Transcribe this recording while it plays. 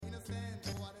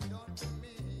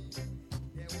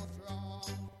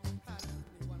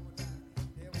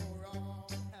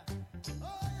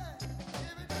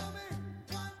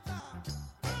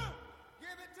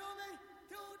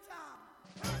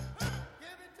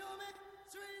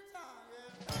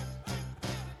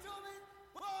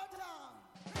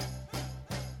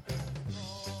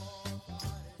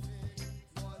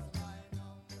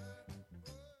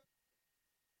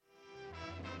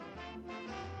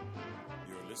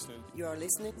listening. You're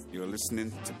listening. You're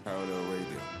listening to Parallel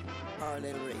Radio.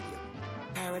 Parallel Radio.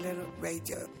 Parallel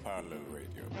Radio. Parallel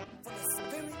Radio. For the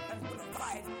spirit and for the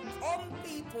vibe. Come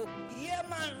people. Yeah,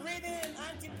 man. Reading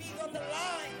Auntie P's on the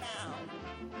line now.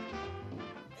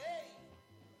 Hey.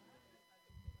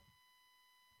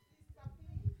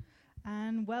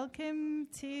 And welcome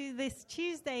to this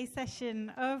Tuesday session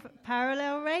of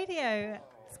Parallel Radio.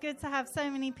 It's good to have so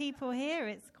many people here.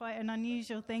 It's quite an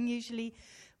unusual thing. Usually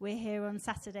we're here on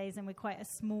Saturdays and we're quite a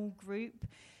small group.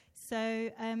 So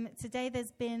today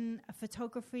there's been a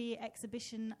photography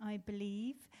exhibition, I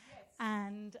believe,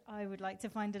 and I would like to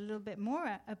find a little bit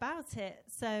more about it.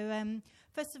 So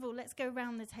first of all, let's go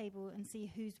around the table and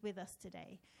see who's with us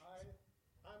today.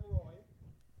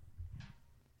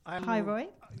 I'm Roy. Hi, Roy.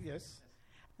 Yes.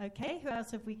 Okay, who else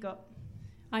have we got?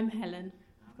 I'm Helen.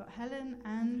 We've got Helen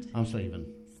and... I'm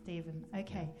Stephen. Stephen,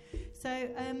 okay. So,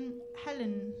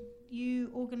 Helen,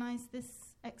 you organised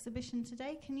this exhibition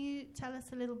today. Can you tell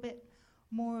us a little bit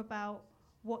more about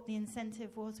what the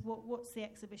incentive was? What's the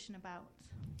exhibition about?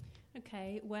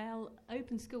 Okay, well,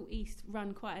 Open School East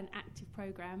run quite an active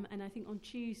programme, and I think on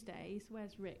Tuesdays,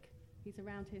 where's Rick? He's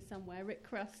around here somewhere. Rick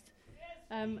Crust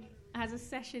has a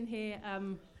session here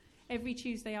every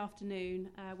Tuesday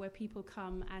afternoon where people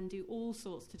come and do all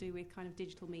sorts to do with kind of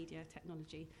digital media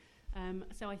technology.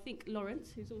 So I think Lawrence,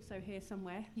 who's also here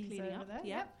somewhere, He's cleaning over up. there,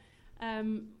 Yep.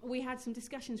 We had some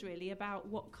discussions really about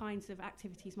what kinds of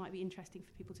activities might be interesting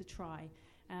for people to try,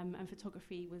 and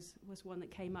photography was one that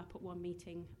came up at one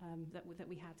meeting that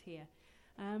we had here.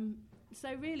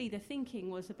 So really the thinking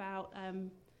was about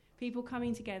people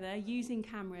coming together, using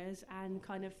cameras and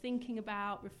kind of thinking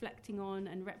about, reflecting on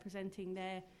and representing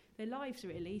their lives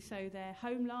really, so their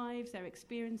home lives, their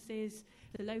experiences,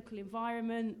 the local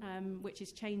environment, which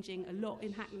is changing a lot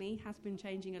in Hackney, has been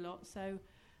changing a lot, so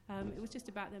it was just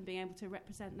about them being able to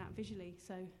represent that visually.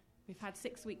 So we've had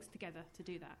 6 weeks together to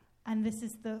do that. And this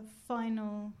is the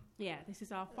final... Yeah, this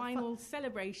is our final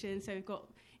celebration, so we've got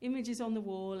images on the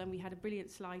wall and we had a brilliant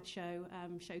slideshow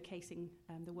showcasing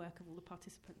the work of all the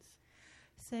participants.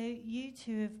 So you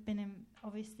two have been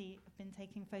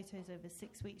taking photos over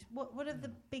 6 weeks. What are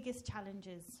the biggest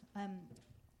challenges?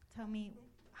 Tell me,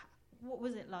 what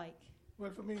was it like?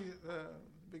 Well, for me, the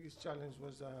biggest challenge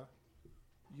was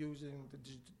using the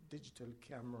digital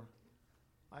camera.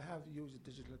 I have used a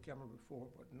digital camera before,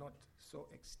 but not so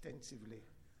extensively,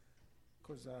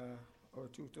 because our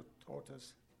tutor taught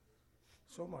us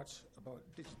so much about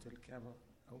digital camera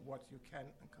and what you can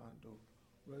and can't do.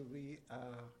 Well,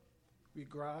 we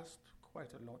grasped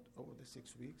quite a lot over the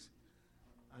 6 weeks,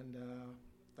 and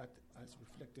that has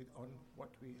reflected on what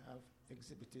we have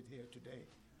exhibited here today,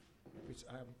 which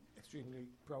I'm extremely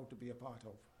proud to be a part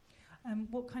of.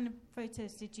 What kind of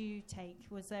photos did you take?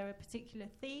 Was there a particular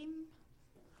theme,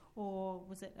 or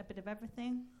was it a bit of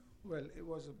everything? Well, it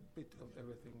was a bit of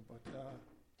everything, but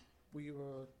we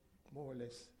were more or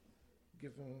less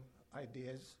given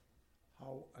ideas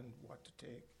how and what to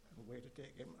take and where to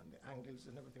take them and the angles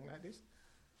and everything like this.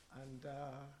 And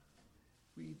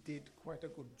we did quite a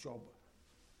good job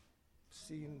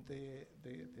seeing the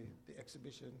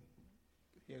exhibition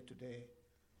here today.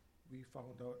 We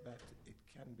found out that it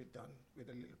can be done with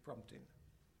a little prompting.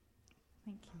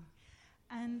 Thank you.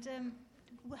 And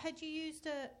had you used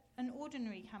an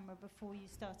ordinary camera before you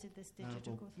started this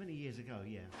digital course? Many years ago,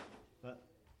 yeah. But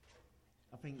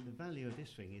I think the value of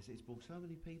this thing is it's brought so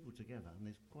many people together, and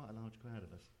there's quite a large crowd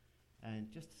of us.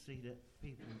 And just to see that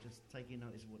people just taking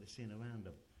notice of what they're seeing around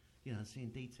them, you know, seeing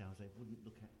details they wouldn't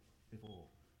look at before,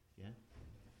 yeah?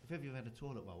 If ever you've had a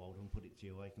toilet roll old and put it to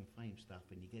you, you can frame stuff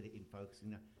and you get it in focus,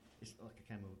 you know, it's like a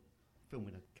camera,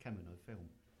 filming a camera, no film.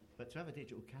 But to have a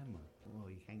digital camera,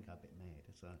 you can go a bit mad.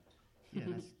 So, yeah,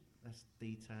 that's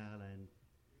detail and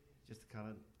just the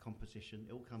colour, composition,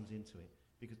 it all comes into it,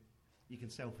 because you can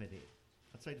self-edit.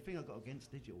 I'd say the thing I've got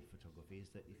against digital photography is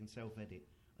that you can self-edit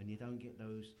and you don't get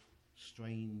those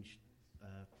strange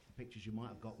pictures you might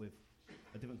have got with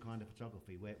a different kind of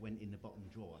photography where it went in the bottom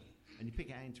drawer. And you pick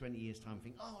it out in 20 years' time and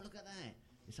think, oh, look at that,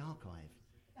 it's archive.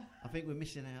 I think we're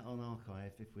missing out on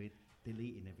archive if we're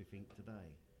deleting everything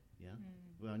today. Yeah,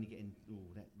 we're only getting,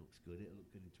 that looks good, it'll look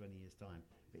good in 20 years' time,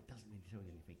 but it doesn't really tell you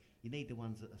anything. You need the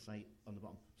ones that say on the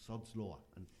bottom, sod's law,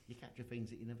 and you capture things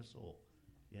that you never saw.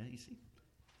 Yeah, you see,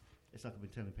 it's like I've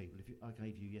been telling people, I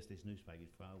gave you yesterday's newspaper,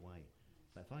 you'd throw it away.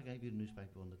 But if I gave you the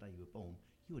newspaper on the day you were born,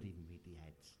 you would even read the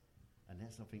ads. And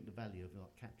that's, I think, the value of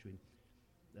like capturing.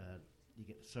 You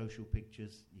get the social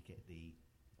pictures, you get the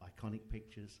iconic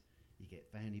pictures, you get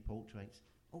family portraits,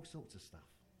 all sorts of stuff.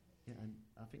 Yeah, and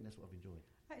I think that's what I've enjoyed.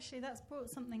 Actually, that's brought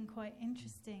something quite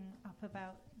interesting up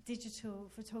about digital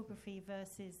photography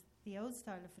versus the old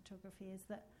style of photography is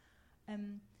that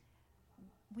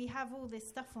we have all this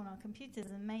stuff on our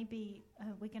computers, and maybe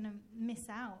we're going to miss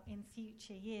out in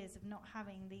future years of not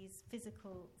having these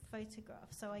physical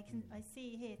photographs. So I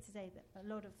see here today that a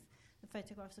lot of the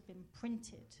photographs have been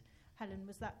printed. Helen,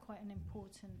 was that quite an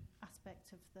important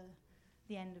aspect of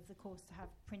the end of the course, to have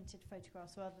printed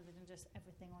photographs rather than just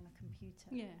everything on a computer?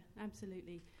 Yeah,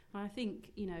 absolutely. And I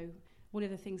think, one of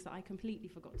the things that I completely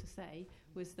forgot to say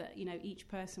was that, each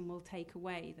person will take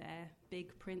away their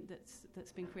big print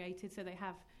that's been created, so they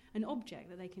have an object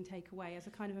that they can take away as a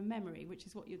kind of a memory, which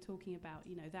is what you're talking about.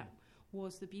 That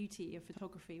was the beauty of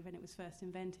photography when it was first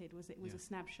invented, was it was a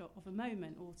snapshot of a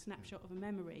moment or snapshot of a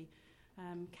memory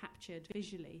captured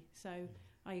visually. So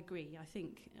I agree. I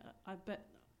think, but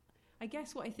I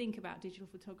guess what I think about digital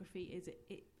photography is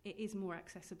it is more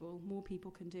accessible. More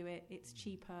people can do it. It's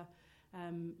cheaper.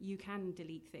 You can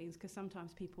delete things, because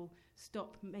sometimes people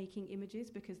stop making images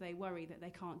because they worry that they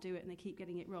can't do it and they keep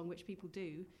getting it wrong, which people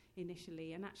do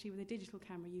initially. And actually with a digital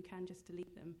camera you can just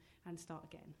delete them and start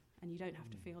again, and you don't have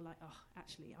to feel like,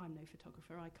 actually I'm no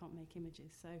photographer, I can't make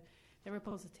images. So there are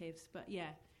positives, but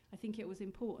I think it was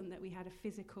important that we had a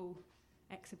physical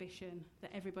exhibition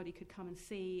that everybody could come and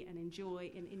see and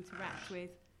enjoy and interact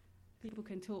with. People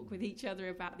can talk with each other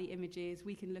about the images,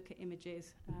 we can look at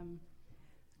images.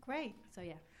 Great. So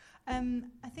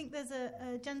I think there's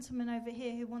a gentleman over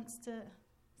here who wants to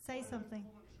say something.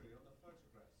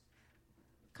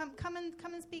 Come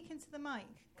and speak into the mic.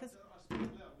 Why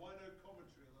no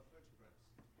commentary on the photographs?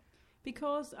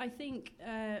 Because I think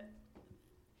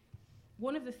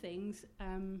one of the things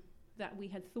that we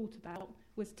had thought about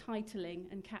was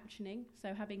titling and captioning,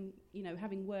 so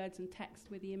having words and text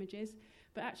with the images.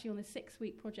 But actually on the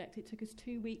 6-week project it took us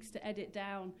 2 weeks to edit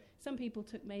down. Some people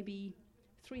took maybe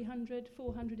 300,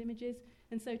 400 images,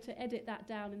 and so to edit that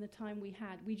down in the time we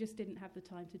had, we just didn't have the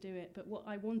time to do it. But what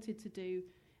I wanted to do,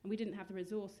 and we didn't have the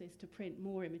resources to print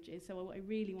more images, so what I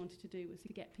really wanted to do was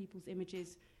to get people's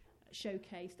images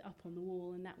showcased up on the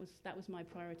wall, and that was my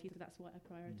priority, so that's what I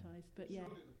prioritised. But Surely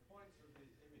the point of the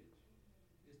image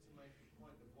is to make a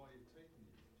point of why you've taken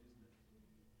the image, isn't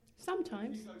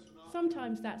it?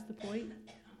 Sometimes that's the point.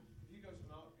 If you go to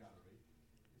an art gallery,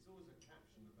 it's always a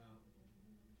caption about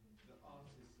the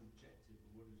artist's objective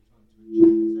and what he's trying to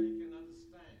achieve, so you can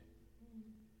understand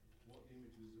what the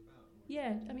image was about.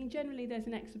 Yeah, I mean, generally there's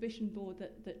an exhibition board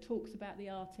that talks about the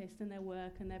artist and their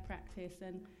work and their practice,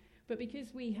 but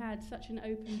because we had such an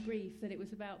open brief that it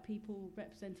was about people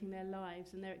representing their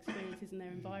lives and their experiences and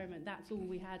their environment, that's all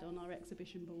we had on our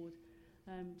exhibition board.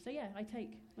 I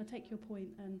take your point,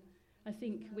 and I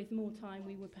think with more time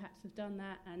we would perhaps have done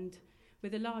that. And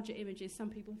with the larger images, some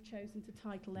people have chosen to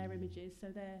title their images, so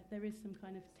there is some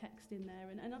kind of text in there,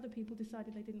 and other people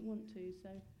decided they didn't want to. So,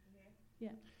 yeah.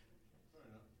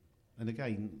 And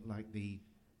again, like the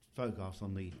photographs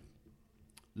on the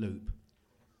loop,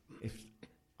 if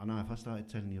I started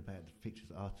telling you about the pictures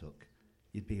that I took,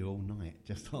 you'd be here all night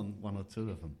just on one or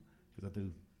two of them, because I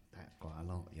do that quite a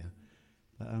lot, yeah.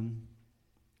 But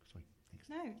sorry, thanks.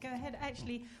 No, go ahead.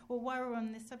 Actually, while we're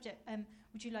on this subject,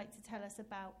 would you like to tell us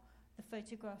about the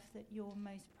photograph that you're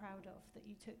most proud of that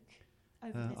you took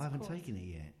over this course? I haven't taken it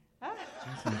yet.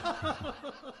 Ah.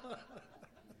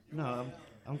 No,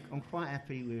 I'm quite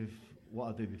happy with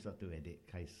what I do, because I do edit,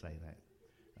 case say that.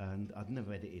 And I'd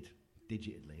never edited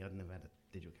digitally. I'd never had a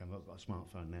digital camera. I've got a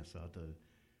smartphone now, so I do.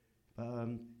 But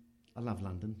I love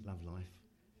London, love life,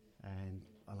 and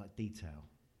I like detail.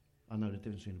 I know the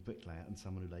difference between a bricklayer and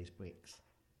someone who lays bricks.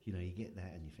 You get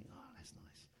that and you think, oh, that's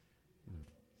nice.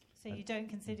 So you don't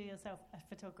consider yourself a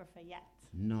photographer yet?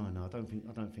 No, I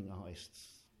don't think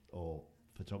artists or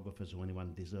photographers or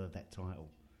anyone deserve that title,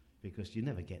 because you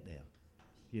never get there.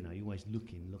 You're always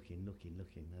looking,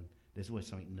 and there's always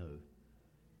something new.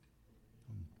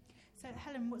 So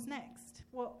Helen, what's next?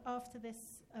 What after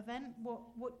this event? What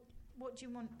do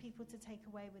you want people to take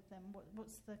away with them?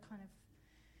 What's the kind of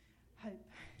hope?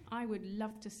 I would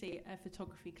love to see a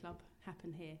photography club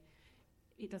happen here.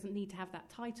 It doesn't need to have that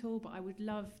title, but I would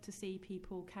love to see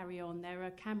people carry on. There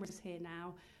are cameras here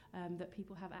now that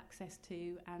people have access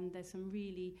to, and there's some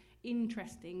really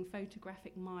interesting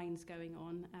photographic minds going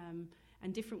on,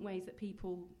 and different ways that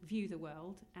people view the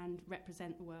world and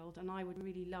represent the world. And I would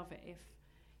really love it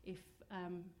if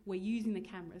we're using the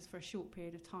cameras for a short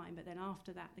period of time, but then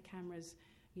after that the cameras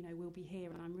will be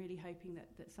here. And I'm really hoping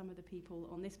that some of the people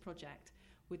on this project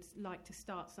would like to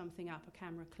start something up, a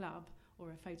camera club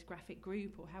or a photographic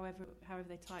group, or however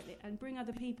they title it, and bring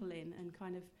other people in and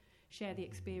kind of share the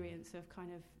experience of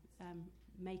kind of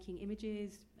making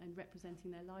images and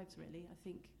representing their lives, really. I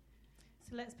think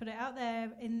So let's put it out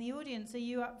there in the audience. Are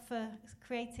you up for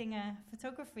creating a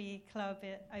photography club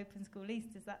at Open School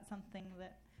East? Is that something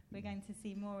that we're going to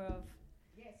see more of?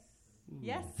 Yes.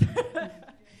 Yes?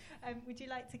 Would you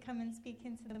like to come and speak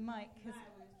into the mic? 'Cause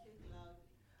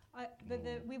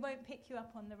we won't pick you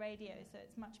up on the radio, so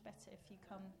it's much better if you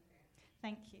come.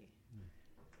 Thank you.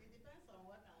 It depends on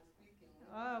what I'm speaking.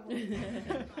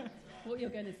 Oh, What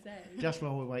you're going to say. Just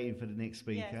while we're waiting for the next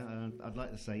speaker, Yes. I'd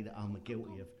like to say that I'm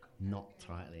guilty of not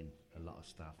titling a lot of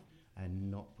stuff and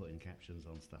not putting captions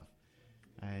on stuff.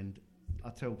 And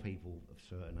I tell people of a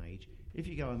certain age, if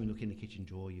you go home and look in the kitchen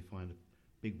drawer, you find a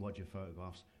big wad of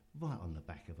photographs right on the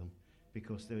back of them,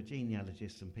 because there are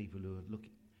genealogists and people who are looking.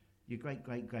 Your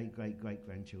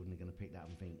great-great-great-great-great-grandchildren are going to pick that up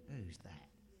and think, who's that?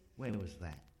 Where was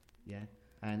that? Yeah?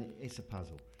 And it's a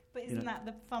puzzle. but isn't that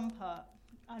the fun part?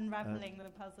 Unraveling the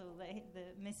puzzle,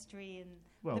 the mystery and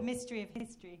the mystery of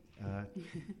history.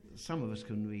 Some of us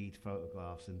can read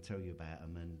photographs and tell you about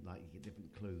them, and like you get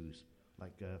different clues.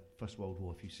 Like First World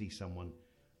War, if you see someone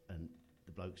and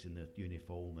the bloke's in the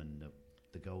uniform and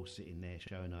the girl's sitting there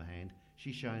showing her hand,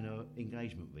 she's showing her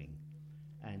engagement ring.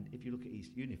 And if you look at his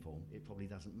uniform, it probably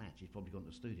doesn't match. He's probably gone to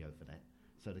the studio for that.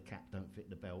 So the cap don't fit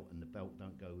the belt and the belt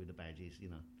don't go with the badges, you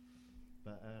know.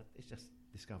 But it's just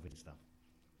discovering stuff.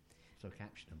 So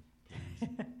capture them, please.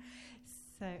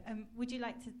 So, would you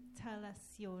like to tell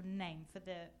us your name for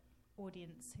the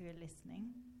audience who are listening?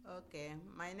 Okay,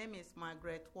 my name is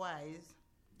Margaret Wise.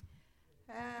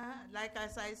 Like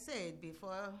as I said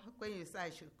before, when you said I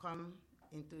should come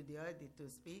into the audio to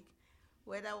speak,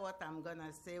 whether what I'm going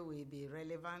to say will be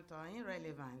relevant or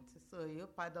irrelevant. So you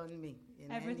pardon me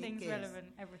in Everything's any case. relevant.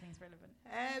 Everything's relevant.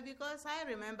 Because I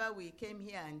remember we came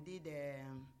here and did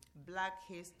Black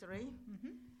History.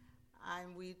 Mm-hmm.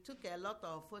 And we took a lot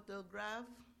of photographs,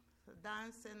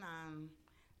 dancing and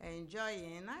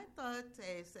enjoying. I thought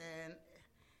it's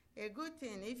a good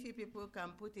thing if you people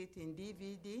can put it in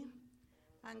DVD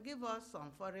and give us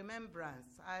some for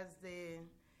remembrance. As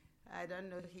I don't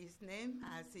know his name,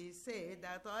 as he said,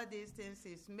 that all these things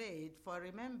is made for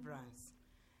remembrance.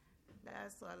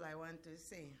 That's all I want to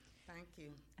say. Thank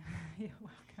you. You're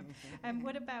welcome.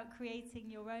 What about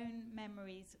creating your own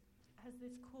memories? Has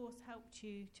this course helped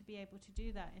you to be able to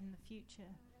do that in the future?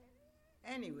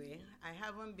 Anyway, I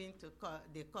haven't been to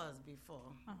the course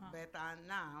before, but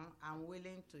now I'm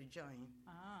willing to join.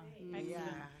 Excellent.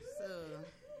 Yeah, so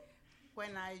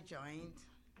when I joined,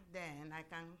 then I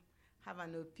can have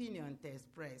an opinion to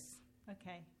express.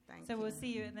 Okay. Thank So you. we'll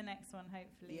see you at the next one,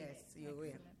 hopefully. Yes, you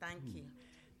will. Thank you.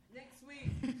 Next week.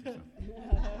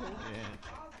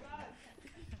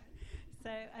 So,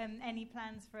 any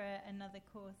plans for another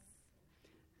course?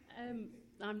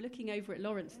 I'm looking over at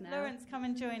Lawrence now. Lawrence, come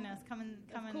and join us. Come and.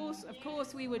 Of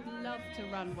course, we would love to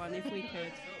run one if we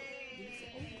could.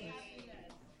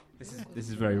 This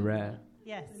is very rare.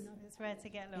 Yes, it's rare to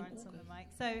get Lawrence on the mic.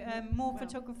 So, more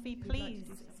photography, please,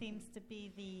 seems to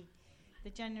be the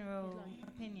general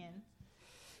opinion.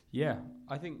 Yeah,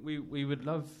 I think we would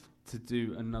love to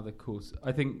do another course.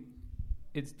 I think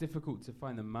it's difficult to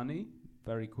find the money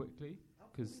very quickly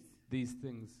because these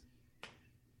things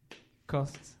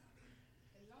cost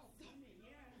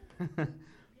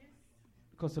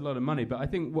a lot of money. But I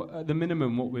think at the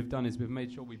minimum what we've done is we've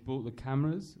made sure we've bought the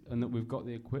cameras and that we've got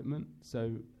the equipment.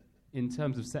 So in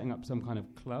terms of setting up some kind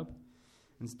of club,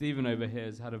 and Stephen over here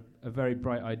has had a very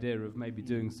bright idea of maybe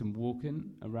doing some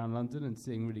walking around London and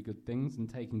seeing really good things and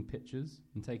taking pictures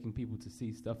and taking people to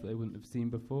see stuff that they wouldn't have seen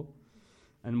before.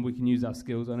 And we can use our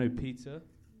skills. I know Peter,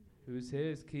 who is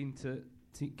here, is keen to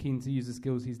use the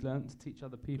skills he's learnt to teach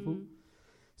other people.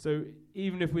 So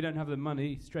even if we don't have the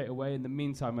money straight away, in the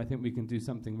meantime, I think we can do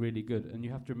something really good. And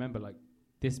you have to remember, like,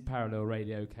 this Parallel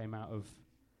Radio came out of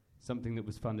something that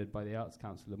was funded by the Arts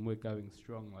Council, and we're going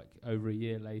strong, like, over a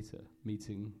year later,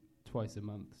 meeting twice a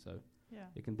month. So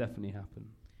it can definitely happen.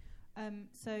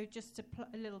 So just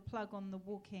a little plug on the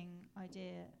walking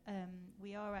idea.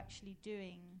 We are actually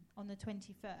doing, on the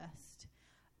 21st,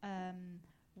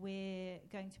 we're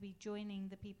going to be joining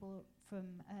the people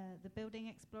from the Building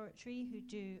Exploratory who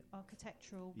do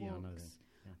architectural walks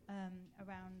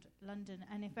around London.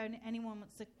 And if anyone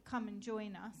wants to come and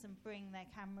join us and bring their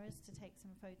cameras to take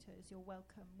some photos, you're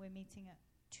welcome. We're meeting at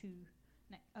 2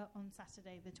 on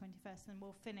Saturday the 21st, and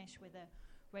we'll finish with a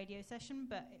radio session.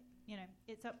 But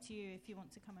it's up to you if you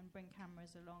want to come and bring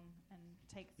cameras along and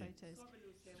take photos.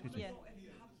 When you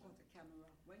haven't got a camera,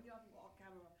 when you haven't got a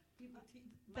camera, people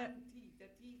they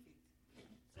teeth it.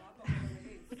 So I don't know what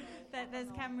it is. So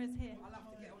there's cameras here. I'll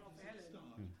have to get one off Helen.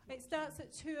 It starts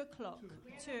at 2 o'clock.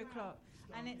 2 o'clock,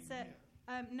 and it's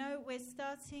No, we're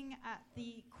starting at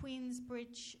the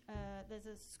Queensbridge. There's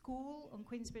a school on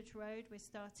Queensbridge Road. We're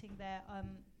starting there.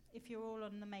 If you're all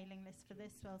on the mailing list for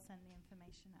this, I'll send the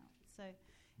information out. So,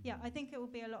 yeah, I think it will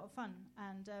be a lot of fun.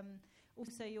 And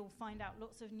also you'll find out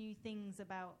lots of new things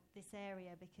about this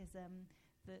area because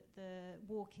the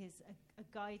walk is a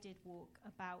guided walk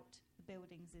about the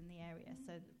buildings in the area.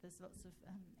 So there's lots of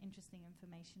interesting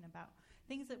information about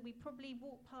things that we probably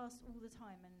walk past all the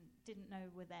time and didn't know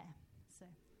were there. So,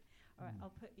 all right,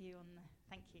 I'll put you on the,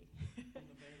 thank you,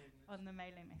 on the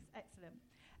mailing list.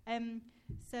 Excellent.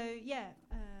 So, yeah,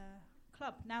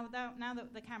 club. Now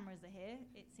that the cameras are here,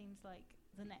 it seems like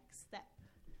the next step.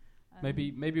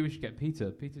 Maybe we should get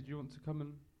Peter. Peter, do you want to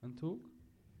come and talk?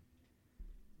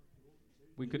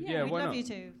 We could, yeah, why we'd love not? you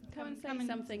to. Come and say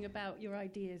something about your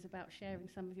ideas, about sharing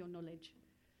some of your knowledge.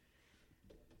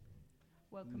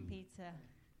 Welcome, Peter.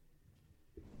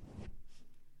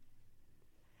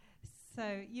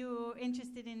 So you're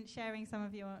interested in sharing some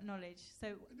of your knowledge. So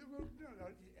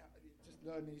just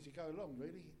learning as you go along,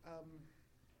 really.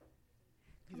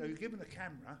 You're given a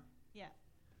camera. Yeah.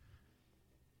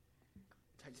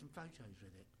 Take some photos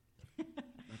with it.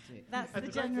 That's it. That's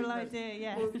the general idea.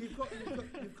 Yeah. Well, you've got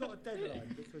a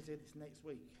deadline because it's next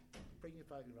week. Bring your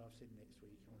photographs in next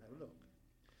week and we'll have a look.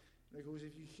 Because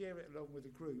if you share it along with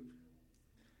a group,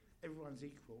 everyone's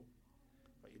equal,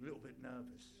 but you're a little bit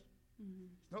nervous.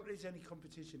 It's not that there's any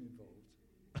competition involved,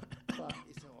 but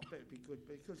it's I bet it'd be good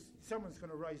because someone's going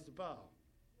to raise the bar.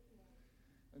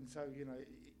 And so,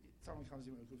 someone comes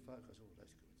in with a good photo, goes, oh,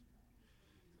 that's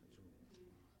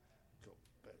good. Got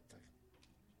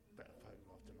better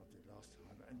photograph than I did last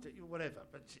time, and whatever.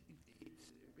 But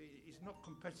it's not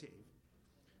competitive.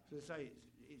 So to say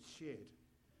it's shared,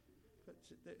 but it's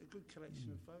a good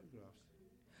collection of photographs.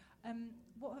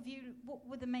 What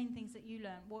were the main things that you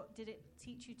learned? What did it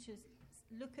teach you to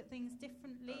look at things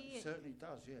differently? It certainly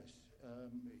does, yes.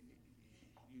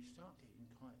 You start getting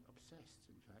quite obsessed,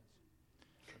 in fact,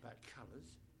 about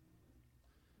colours,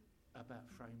 about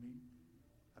framing,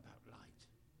 about light.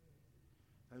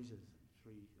 Those are the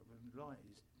three. Light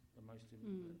is the most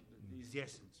is the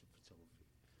essence of photography,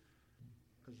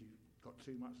 because you've got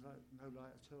too much light, no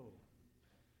light at all.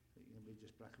 It can be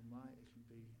just black and white. It can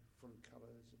be full of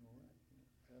colours and all that.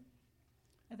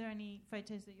 Are there any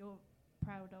photos that you're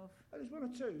proud of? There's one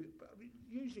or two, but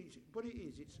usually what it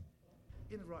is, it's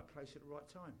in the right place at the right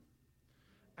time,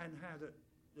 and how the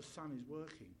sun is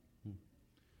working.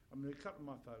 I mean, a couple of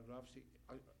my photographs, it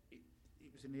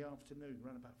was in the afternoon,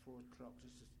 around about 4 o'clock,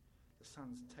 just as the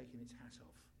sun's taking its hat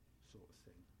off, sort of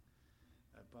thing.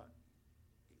 But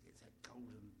it's that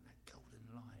golden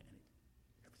light, and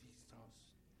everything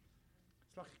starts.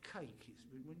 It's like a cake.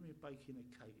 When we're baking a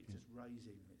cake, it's just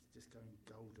raising, and it's just going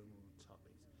golden on top.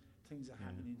 Things are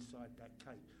happening inside that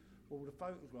cake. Well, the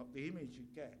photograph, the image you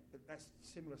get, that's a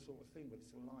similar sort of thing, but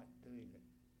it's the light doing it.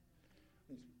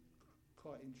 It's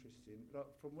quite interesting. Like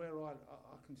from where I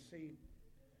can see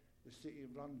the City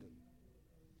of London.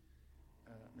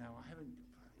 Now,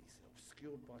 it's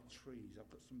obscured by trees. I've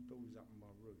got some buildings up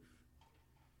on my roof.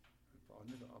 But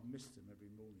I miss them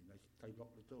every morning. They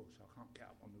lock the door, so I can't get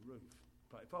up on the roof.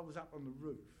 But if I was up on the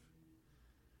roof,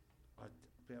 I'd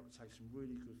be able to take some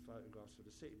really good photographs of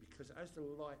the city, because as the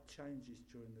light changes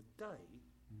during the day,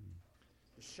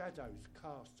 the shadows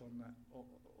cast on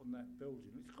that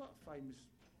building. It's quite a famous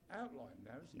outline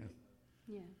now, isn't it?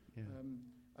 Yeah.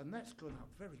 And that's gone up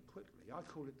very quickly. I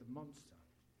call it the monster.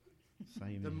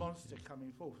 Same. The monster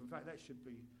coming forth. In fact, that should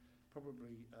be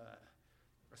probably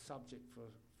a subject for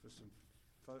some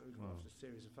photographs, a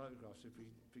series of photographs, if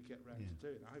we get round to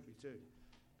doing it. I hope we do,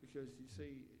 because you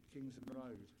see Kingston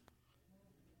Road.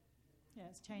 Yeah,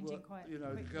 it's changing quite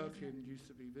quickly. Gherkin used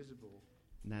to be visible.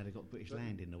 Now they've got British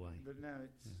land in the way. But now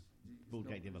it's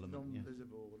Broadgate development.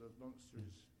 Non-visible. The monster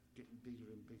is getting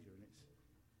bigger and bigger, and it's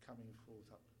coming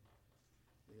forth up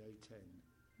the A10,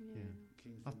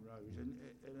 Kingston Road, and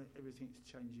everything's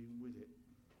changing with it.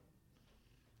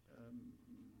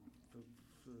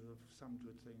 For some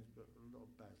good things, but a lot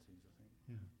of bad things, I think.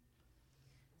 Yeah.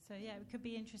 So it could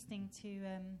be interesting to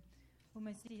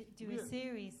almost do a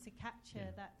series to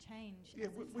capture that change. Yeah,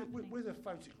 with a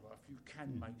photograph, you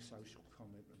can make social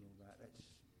comment and all that.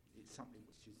 It's something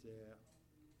which is there.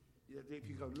 If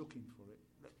you go looking for it,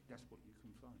 that's what you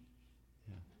can find.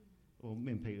 Yeah. Well,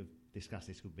 me and Peter have discussed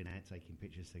this. We've been out taking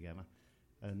pictures together,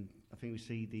 and I think we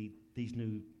see these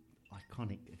new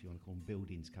iconic, if you want to call them,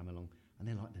 buildings come along, and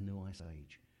they're like the new Ice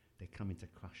Age. They're coming to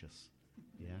crush us.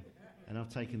 Yeah. And I've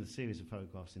taken a series of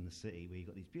photographs in the city where you've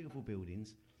got these beautiful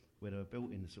buildings where they were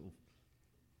built in the sort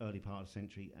of early part of the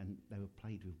century, and they were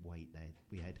played with weight.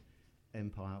 We had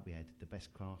Empire, we had the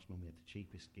best craftsmen, we had the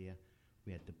cheapest gear,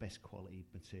 we had the best quality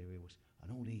materials,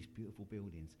 and all these beautiful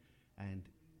buildings. And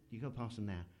you go past them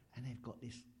now, and they've got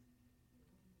this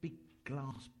big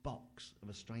glass box of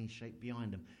a strange shape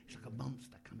behind them. It's like a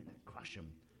monster coming to crush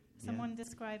them. Someone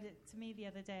described it to me the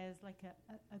other day as like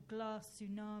a glass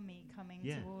tsunami coming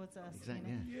towards us.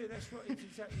 Exactly. Yeah, that's right. It's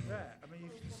exactly that. I mean,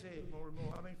 you can see it more and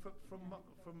more. I mean, from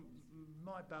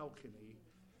my balcony,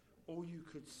 all you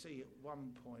could see at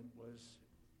one point was.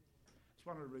 It's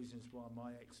one of the reasons why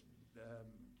my ex,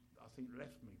 I think,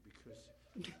 left me because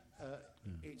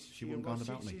she wouldn't go on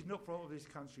about me. She's not from this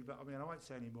country, but I mean, I won't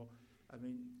say anymore. I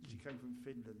mean, she came from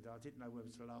Finland. I didn't know whether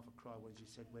to laugh or cry when she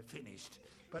said we're finished.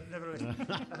 But nevertheless,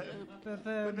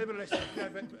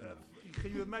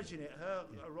 can you imagine it? Her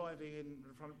arriving in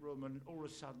the front room and all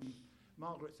of a sudden,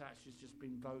 Margaret Thatcher's just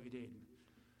been voted in,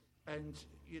 and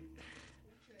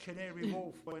Canary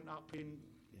Wharf went up in.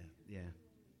 Yeah.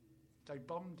 They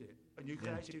bombed it, and you can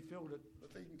actually feel the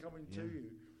thing coming to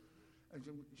you. And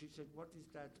she said, "What is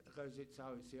that?" I goes, "It's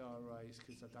the IRA. It's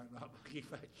because I don't like Maggie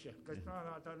Thatcher." I goes, "No,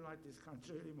 I don't like this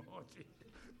country anymore."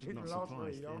 She didn't last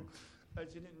very long.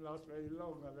 She didn't last very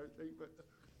long, I don't think.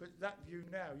 But that view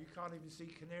now, you can't even see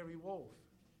Canary Wharf.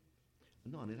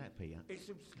 Not only that, Peter. It's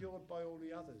obscured by all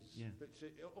the others. Yeah. But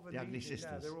The Ugly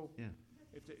Sisters. now, they're all. Yeah.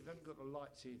 If they haven't got the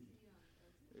lights in,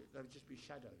 they'll just be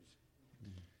shadows.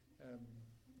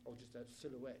 Or just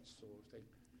silhouettes sort of thing.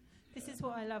 This is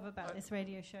what I love about this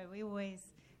radio show. We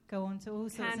always go on to all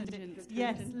sorts of Tangents.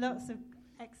 lots of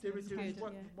excellent There is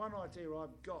tangents. one idea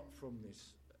I've got from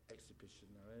this exhibition,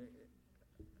 though.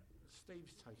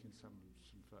 Steve's taken some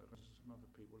photographs of some other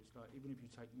people. It's like, even if you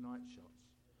take night shots,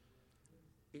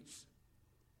 it's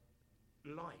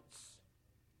lights,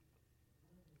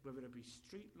 whether it be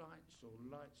street lights or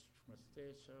lights from a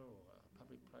theatre or a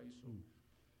public place, or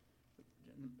the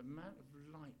amount of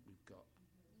light we've got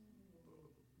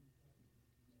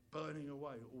burning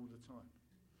away all the time.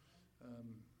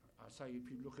 I say, if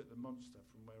you look at the monster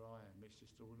from where I am, it's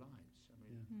just all lights. I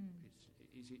mean,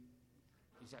 is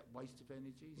that waste of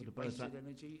energy? Is it wasted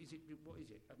energy? What is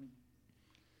it? I mean,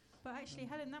 but actually,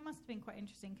 Helen, that must have been quite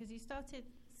interesting because you started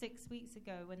 6 weeks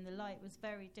ago when the light was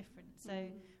very different. So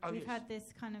we've had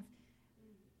this kind of,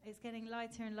 it's getting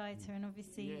lighter and lighter, and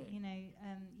obviously, you're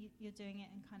doing it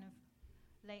in kind of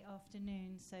late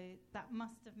afternoon, so that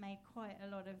must have made quite a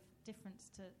lot of difference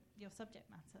to your subject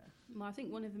matter. Well, I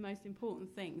think one of the most important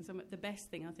things, one of the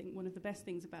best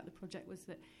things about the project was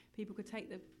that people could take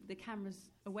the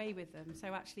cameras away with them.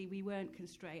 So actually, we weren't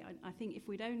constrained. I think if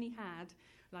we'd only had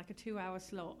like a 2-hour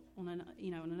slot on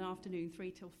an afternoon,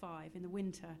 3 till 5 in the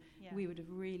winter, we would have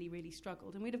really, really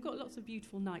struggled. And we'd have got lots of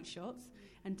beautiful night shots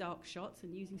and dark shots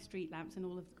and using street lamps and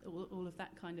all of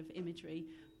that kind of imagery.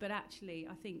 But actually,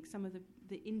 I think some of the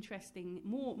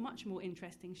much more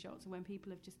interesting shots are when people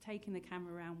have just taken the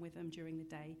camera around with them during the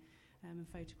day and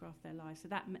photographed their lives. So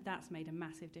that's made a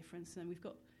massive difference. And we've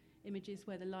got images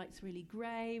where the light's really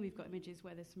grey. We've got images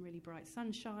where there's some really bright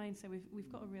sunshine. So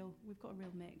we've got a real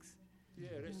mix.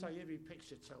 Yeah, let's say every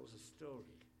picture tells a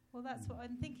story. Well, that's what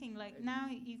I'm thinking. Like now,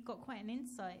 you've got quite an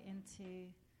insight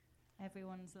into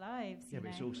everyone's lives. Yeah,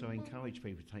 but it's also encouraged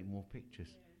people to take more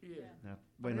pictures. Yeah. Now,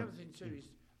 the other thing too is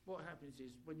what happens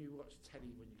is when you watch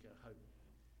telly when you go home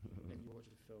and you watch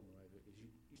the film or whatever, is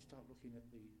you start looking at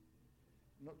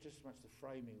not just so much the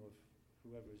framing of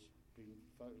whoever's being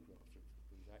photographed,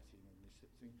 who's acting on this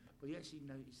thing, but you actually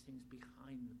notice things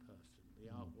behind the person,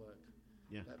 the artwork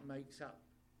that makes up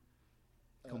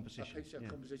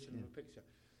composition of a picture.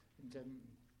 And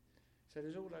so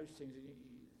there's all those things, and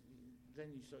then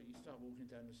you start walking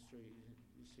down the street,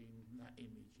 you've seen that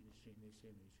image, and you've seen this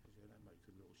image, because that makes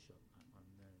a little shot, that one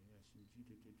there, yes,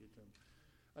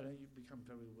 and then you become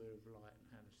very aware of light and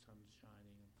how the sun's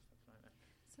shining and stuff like that.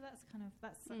 So that's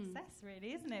success,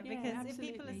 really, isn't it? Yeah, because absolutely.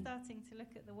 if people are starting to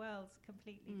look at the world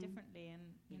completely differently, and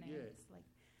it's like.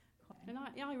 And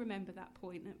I remember that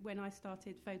point when I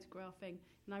started photographing,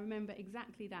 and I remember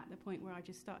exactly that, the point where I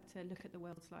just started to look at the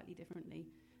world slightly differently.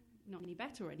 Not any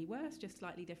better or any worse, just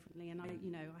slightly differently. And I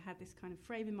had this kind of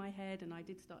frame in my head, and I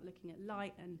did start looking at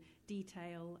light and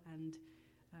detail and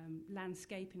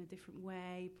landscape in a different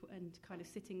way, and kind of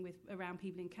sitting around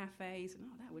people in cafes,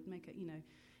 and that would make an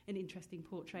interesting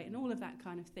portrait, and all of that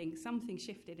kind of thing. Something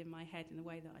shifted in my head in the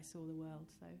way that I saw the world.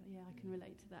 So yeah, I can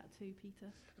relate to that too,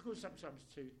 Peter. Of course, sometimes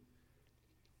too,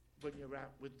 when you're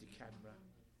out with the camera,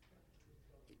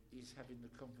 is having the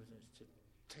confidence to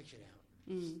take it out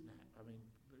and snap. I mean,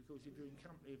 because if you're in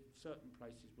company of certain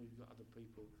places where you've got other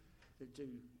people that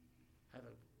do have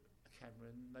a camera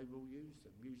and they will use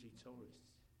them, usually tourists,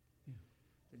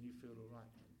 then you feel all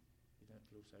right, man. You don't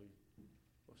feel so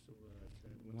what's the word?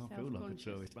 Well, I feel like a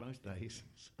tourist most days.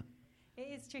 It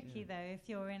is tricky though if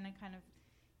you're in a kind of,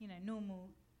 normal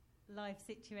life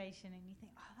situation and you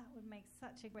think, oh, that would make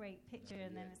such a great picture,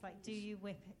 and then it's like, do you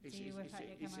whip it? Do you whip out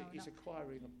your camera or It's not?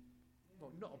 acquiring,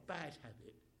 not a bad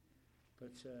habit,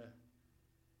 but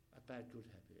a bad good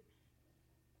habit.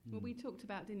 Well, we talked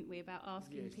about, didn't we, about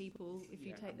asking Yes. people if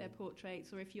you take their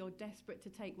portraits, or if you're desperate to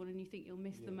take one and you think you'll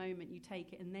miss the moment, you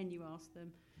take it and then you ask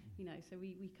them. So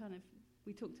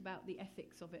we talked about the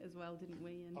ethics of it as well, didn't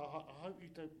we? And I hope you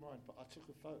don't mind, but I took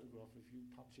a photograph of you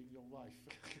punching your wife.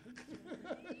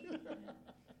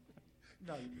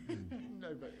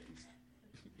 No, but it's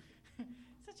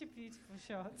Such a beautiful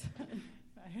shot.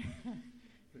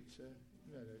 it's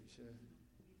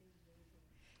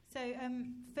So,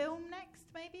 film next,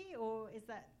 maybe, or is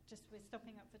that just we're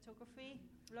stopping at photography?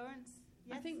 Lawrence?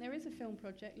 Yes? I think there is a film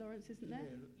project, Lawrence, isn't there?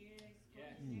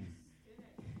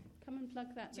 Come and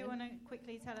plug that. Do you want to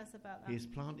quickly tell us about that? He's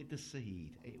planted the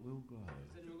seed; it will grow.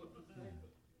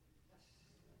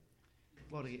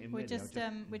 Well, to get him We're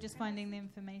ready, we're just finding the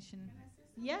information.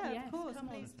 Yeah, Yes, of course, come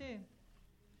on. please do.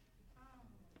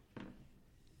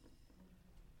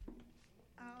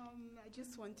 I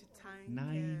just want to thank.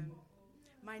 Name.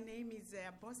 My name is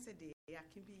Bosede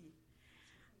Akimbi.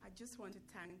 I just want to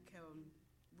thank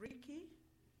Ricky,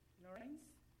 Lawrence,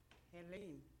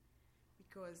 Helene,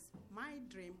 because my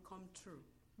dream come true.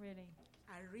 Really?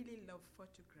 I really love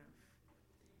photograph.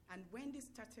 And when they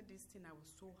started this thing, I was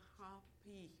so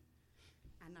happy.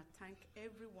 And I thank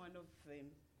every one of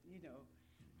them,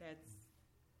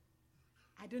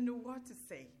 I don't know what to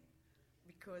say,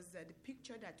 because the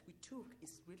picture that we took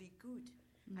is really good.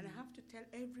 Mm-hmm. And I have to tell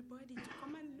everybody to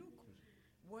come and look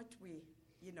what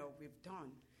we've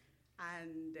done.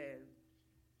 And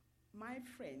my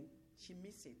friend, she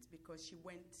missed it because she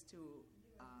went to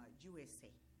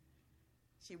USA.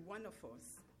 She one of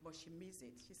us, but she missed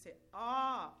it. She said,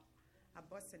 her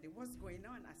boss said, what's going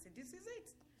on? I said, this is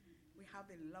it. We have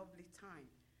a lovely time.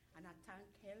 And I thank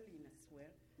Helen as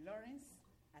well. Lawrence,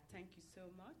 I thank you so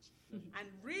much. And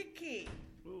Ricky.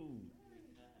 Ooh.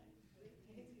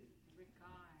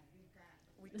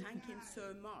 We thank him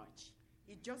so much.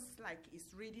 It's just like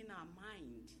it's reading our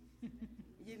mind.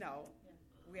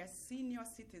 We are senior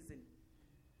citizens,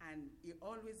 and he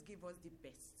always give us the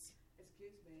best.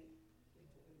 Excuse me.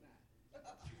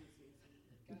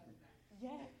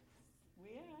 Yes,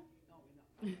 we are. No,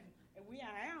 we're not. We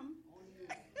am.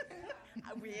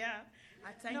 We are.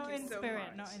 I thank Not you in so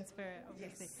spirit, much. not in spirit,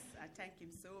 obviously. Yes, I thank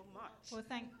him so much. Well,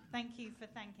 thank you for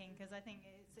thanking, because I think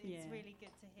it's really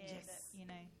good to hear that,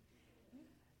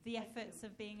 the efforts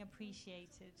of being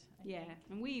appreciated. I think.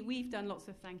 And we've done lots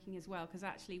of thanking as well, because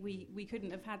actually we couldn't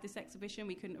have had this exhibition,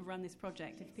 we couldn't have run this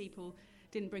project if people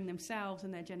didn't bring themselves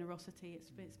and their generosity.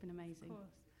 It's been amazing. Of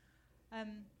course.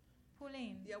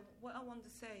 Pauline? Yeah, what I want to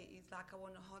say is I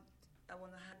want to hand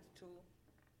to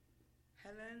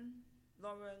Helen,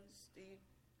 Lawrence, Steve,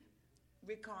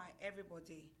 Rikai,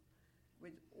 everybody,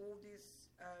 with all this,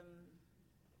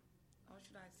 how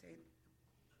should I say,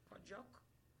 project.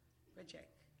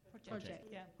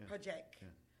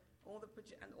 All the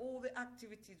project and all the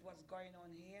activities what's going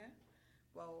on here.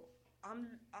 Well,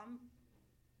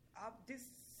 this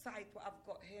site what I've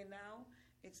got here now,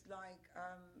 it's like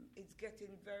it's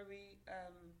getting very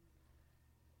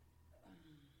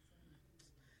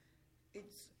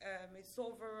it's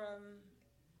over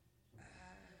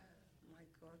my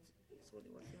God, it's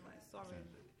really what's in my sorry.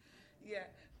 Yeah,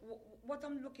 what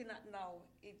I'm looking at now,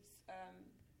 it's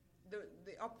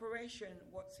the operation,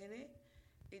 what's in it,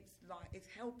 it's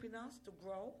helping us to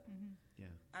grow,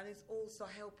 and it's also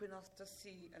helping us to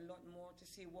see a lot more, to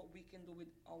see what we can do with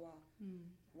our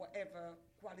whatever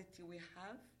quality we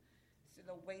have, instead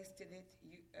of wasting it,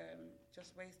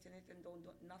 just wasting it and don't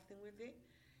do nothing with it.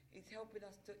 It's helping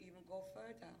us to even go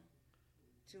further,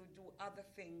 to do other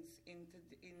things in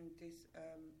this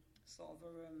sort of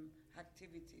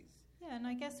activities. Yeah, and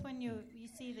I guess when you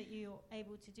see that you're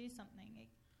able to do something,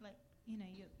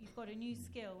 you've got a new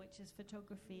skill, which is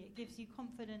photography. It gives you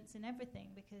confidence in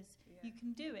everything because you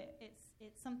can do it.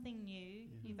 It's something new.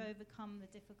 You've overcome the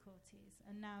difficulties,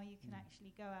 and now you can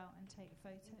actually go out and take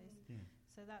photos. Yeah.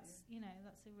 So that's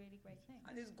that's a really great thing.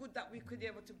 And it's good that we could be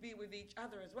able to be with each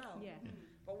other as well. Yeah.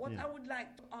 But what I would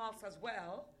like to ask as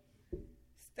well,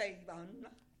 Stephen,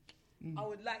 I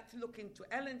would like to look into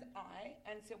Ellen's eye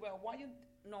and say, well,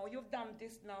 you've done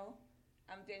this now,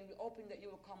 and then we're hoping that you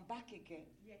will come back again.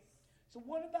 Yes. So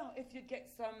what about if you get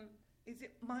some, is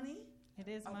it money? It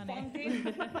is money.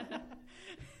 Funding?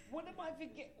 What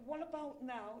about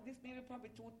now, this may be probably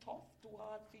too tough, too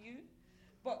hard for you,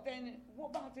 but then what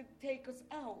about to take us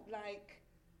out, like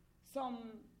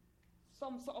some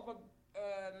sort of a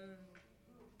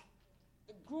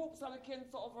group so we can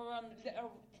sort of let her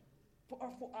put her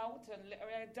foot out and let her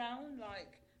hair down,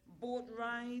 like boat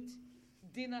ride,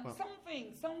 dinner, Well-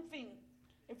 something.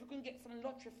 If we can get some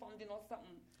lottery funding or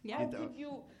something. Yeah. How could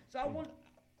you? So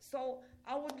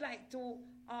I would like to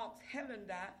ask Helen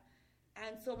that,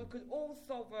 and so we could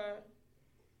also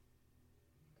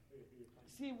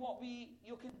see what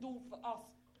you can do for us.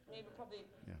 Maybe probably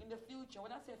in the future.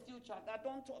 When I say future, I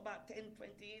don't talk about 10,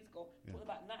 20 years ago. Yeah. Talk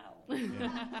about now.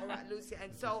 Yeah. All right, Lucy.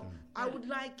 And so I would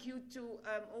like you to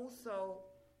also,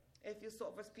 if you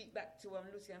sort of speak back to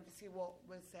Lucy and see what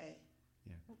we'll say.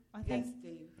 I Yes, think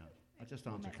Steve. No, I'll just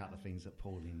answer a couple of things that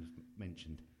Pauline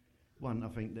mentioned. One, I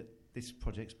think that this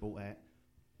project's brought out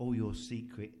all your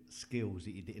secret skills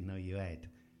that you didn't know you had,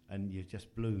 and you've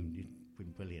just bloomed. You've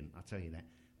been brilliant, I'll tell you that.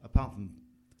 Apart from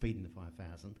feeding the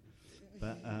 5,000.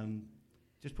 But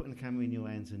just putting the camera in your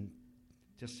hands and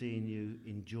just seeing you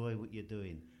enjoy what you're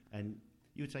doing. And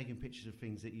you're taking pictures of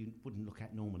things that you wouldn't look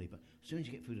at normally, but as soon as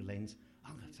you get through the lens,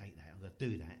 I'm going to take that, I'm going to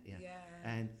do that. Yeah. Yes.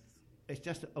 And it's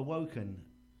just awoken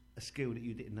a skill that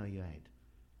you didn't know you had.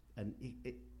 And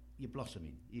you're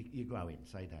blossoming, you're growing,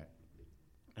 say that.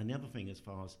 And the other thing, as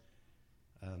far as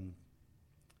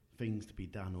things to be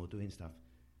done or doing stuff,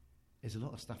 there's a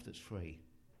lot of stuff that's free.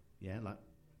 Yeah, like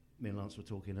me and Lance were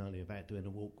talking earlier about doing a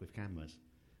walk with cameras,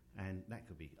 and I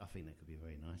think that could be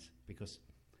very nice, because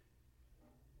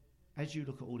as you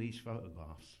look at all these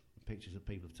photographs, pictures that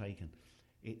people have taken,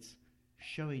 it's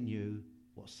showing you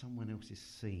what someone else has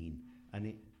seen, and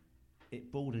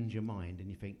it broadens your mind, and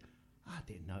you think, I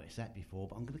didn't notice that before,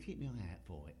 but I'm going to keep my eye out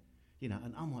for it,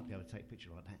 and I might be able to take a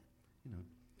picture like that,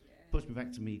 Puts me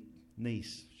back to me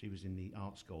niece. She was in the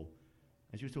art school,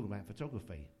 and she was talking about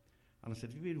photography, and I said,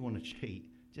 if you really want to cheat,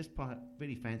 just buy a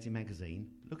really fancy magazine,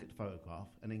 look at the photograph,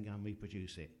 and then go and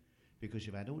reproduce it. Because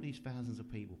you've had all these thousands of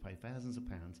people pay thousands of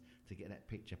pounds to get that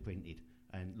picture printed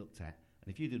and looked at. And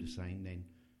if you do the same, then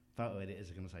photo editors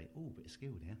are going to say, oh, bit of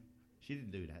skill there. She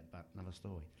didn't do that, but another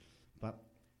story. But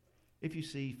if you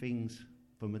see things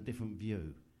from a different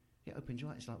view, it opens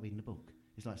your eyes. It's like reading a book.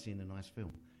 It's like seeing a nice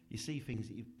film. You see things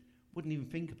that you wouldn't even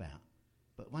think about.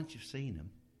 But once you've seen them,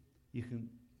 you can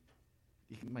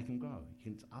make them grow.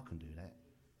 I can do that.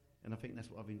 And I think that's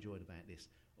what I've enjoyed about this.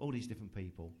 All these different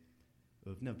people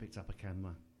who have never picked up a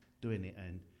camera, doing it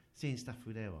and seeing stuff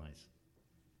through their eyes.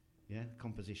 Yeah,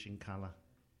 composition, colour,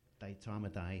 time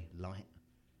of day, light.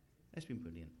 That's been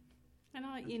brilliant. And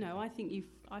I think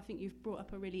you've brought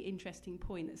up a really interesting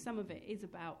point, that some of it is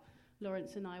about,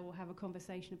 Lawrence and I will have a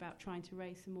conversation about trying to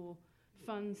raise some more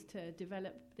funds to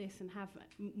develop this and have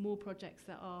more projects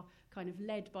that are kind of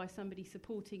led by somebody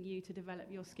supporting you to develop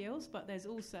your skills. But there's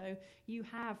also, you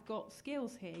have got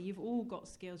skills here. You've all got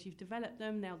skills. You've developed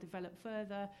them. They'll develop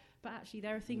further. But actually,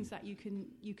 there are things that you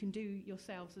can do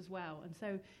yourselves as well. And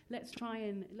so let's try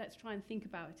and think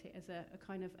about it as a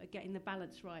kind of getting the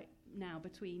balance right now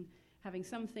between having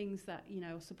some things that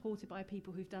are supported by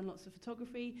people who've done lots of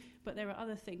photography, but there are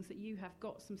other things that you have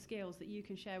got some skills that you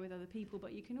can share with other people,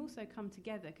 but you can also come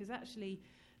together, because actually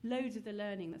loads of the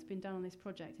learning that's been done on this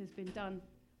project has been done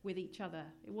with each other.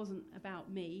 It wasn't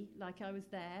about me, like I was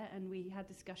there and we had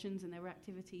discussions and there were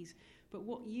activities, but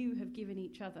what you have given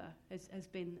each other has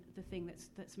been the thing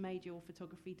that's made your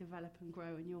photography develop and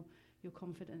grow, and your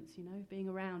confidence, being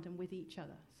around and with each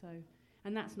other. So,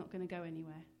 and that's not going to go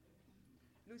anywhere.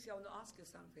 Lucy, I want to ask you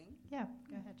something. Yeah,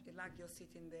 go ahead. Like you're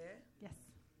sitting there. Yes.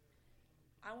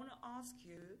 I want to ask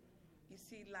you, you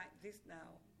see, like this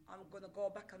now, I'm going to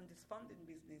go back on this funding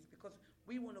business because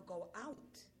we want to go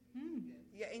out.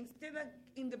 Yeah, instead of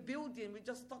in the building, we're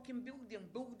just stuck in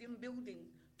building.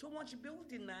 Too much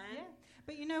building, man. Yeah,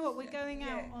 but you know what? We're going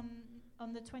out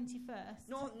on the 21st.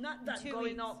 No, not that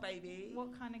going out, baby.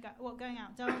 What kind of what going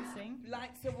out? Dancing?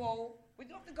 Like, so, well, we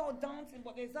don't have to go dancing,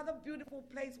 but there's other beautiful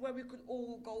place where we could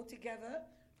all go together.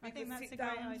 I think that's sit a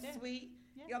down, great idea. Sweet.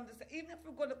 Yeah. You understand? Even if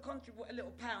we're going to contribute a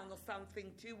little pound or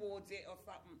something towards it or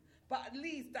something, but at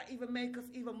least that even make us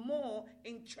even more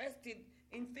interested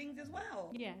in things as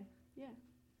well. Yeah.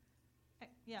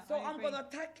 So I'm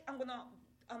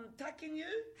attacking you,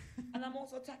 and I'm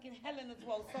also attacking Helen as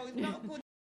well. So it's not good.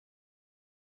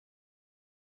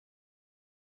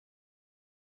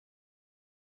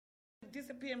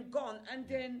 Disappear and gone, and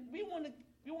then we want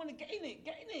to get in it.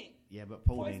 Yeah, but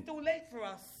Before Pauline, it's too late for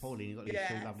us. Pauline, you've got these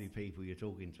two lovely people you're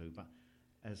talking to, but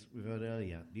as we've heard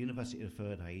earlier, the University of the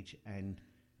Third Age and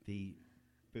the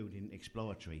Building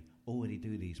Exploratory already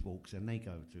do these walks, and they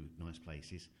go to nice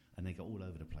places, and they go all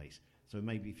over the place. So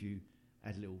maybe if you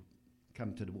add a little,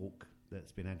 come to the walk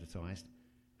that's been advertised,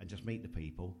 and just meet the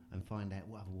people and find out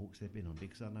what other walks they've been on,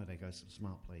 because I know they go some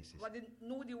smart places. What, the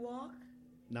Nordic walk?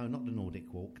 No, not the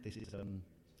Nordic walk. This is The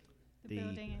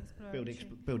building exploratory.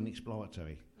 building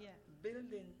exploratory. Yeah.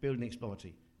 Building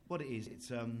Exploratory. What it is,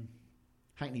 it's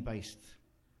Hackney based.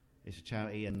 It's a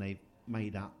charity, and they've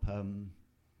made up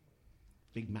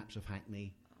big maps of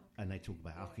Hackney, and they talk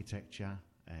about architecture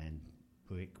and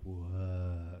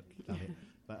brickwork. Love it.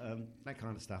 But that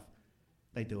kind of stuff.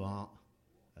 They do art.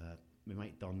 My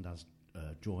mate Don does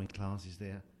drawing classes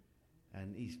there,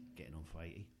 and he's getting on for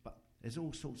 80. But there's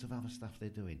all sorts of other stuff they're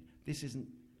doing. This isn't.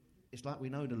 It's like we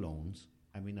know the lawns,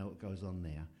 and we know what goes on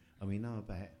there, and we know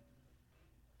about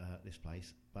this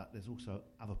place. But there's also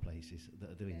other places that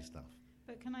are doing stuff.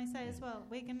 But can I say as well,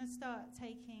 we're going to start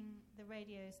taking the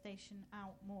radio station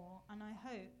out more, and I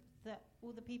hope that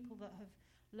all the people that have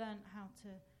learned how to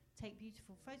take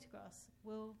beautiful photographs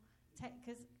will take,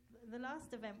 because the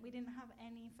last event we didn't have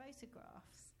any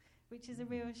photographs, which is a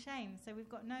real shame. So we've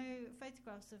got no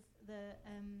photographs of the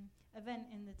event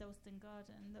in the Dalston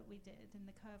Garden that we did, in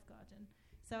the Curve Garden.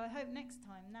 So I hope next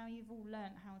time, now you've all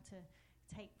learned how to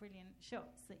take brilliant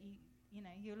shots, that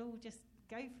you'll all just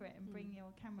go for it and bring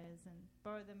your cameras and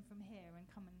borrow them from here and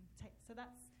come and take. So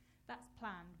that's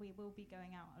planned. We will be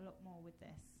going out a lot more with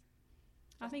this.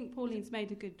 I think Pauline's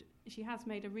she has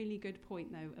made a really good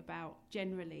point though about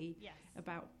generally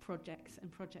about projects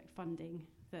and project funding,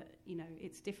 that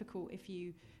it's difficult if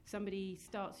somebody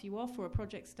starts you off, or a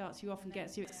project starts you off and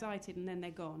gets you excited, and then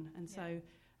they're gone. And so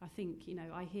I think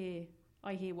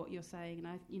I hear what you're saying,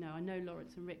 and I know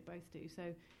Lawrence and Rick both do.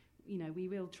 So we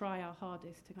will try our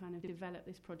hardest to kind of develop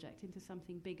this project into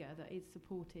something bigger that is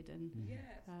supported and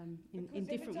in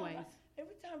different ways.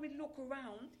 Every time we look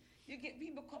around, you get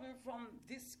people coming from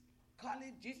this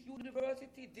college, this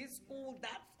university, this school,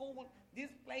 that school,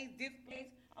 this place,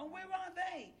 and where are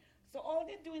they? So all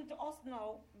they're doing to us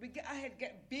now, we get ahead,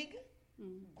 get big,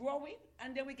 growing,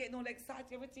 and then we get all excited,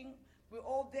 everything. We're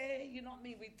all there, you know what I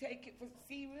mean? We take it for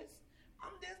serious,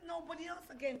 and there's nobody else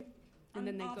again. And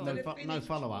then they go. No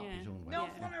follow-up. No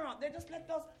follow-up. They just let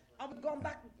us, and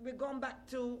we're going back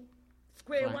to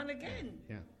square one again.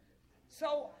 Yeah.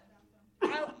 So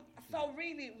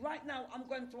really, right now, I'm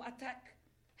going to attack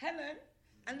Helen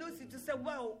and Lucy to say,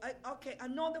 well, I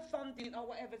know the funding or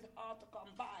whatever is hard to come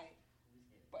by,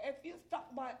 but if you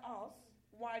stuck by us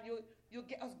while you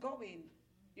get us going,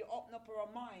 you open up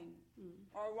our mind,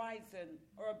 our horizon,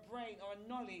 our brain, our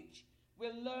knowledge.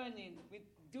 We're learning, we're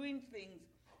doing things.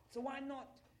 So why not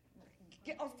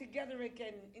get us together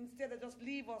again instead of just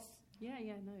leave us? Yeah,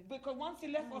 no. Because once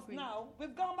you left us now,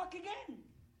 we've gone back again.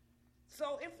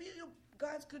 So if you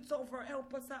guys could sort of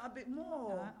help us out a bit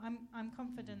more. I'm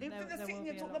confident there will be a lot more.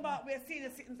 Instead of talking about we're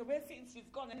senior citizens, she's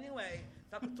gone anyway,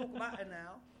 so I can talk about her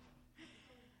now.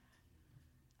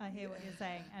 I hear what you're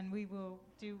saying, and we will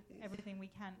do everything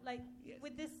we can.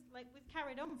 With this, we've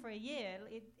carried on for a year.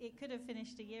 It could have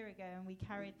finished a year ago, and we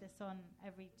carried this on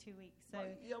every 2 weeks. So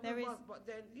but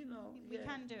then we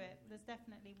can do it. There's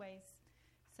definitely ways.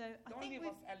 So don't leave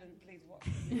us, Ellen, please.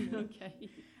 Okay.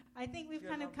 I think we've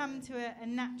kind of come to a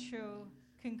natural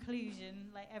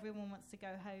conclusion. Like everyone wants to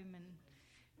go home and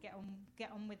get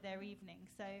on with their evening.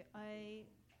 So I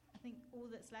think all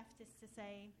that's left is to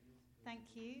say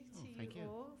thank you to you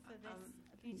all for this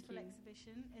beautiful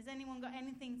exhibition. Has anyone got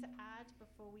anything to add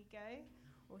before we go?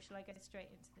 Or shall I go straight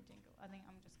into the jingle? I think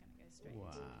I'm just going to go straight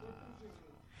into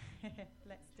it.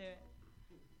 Let's do it.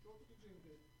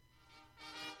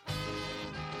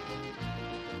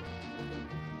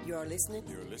 You're listening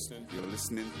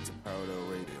to Parallel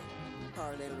Radio.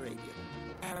 Parallel Radio.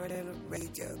 Parallel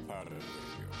Radio. Parallel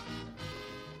Radio.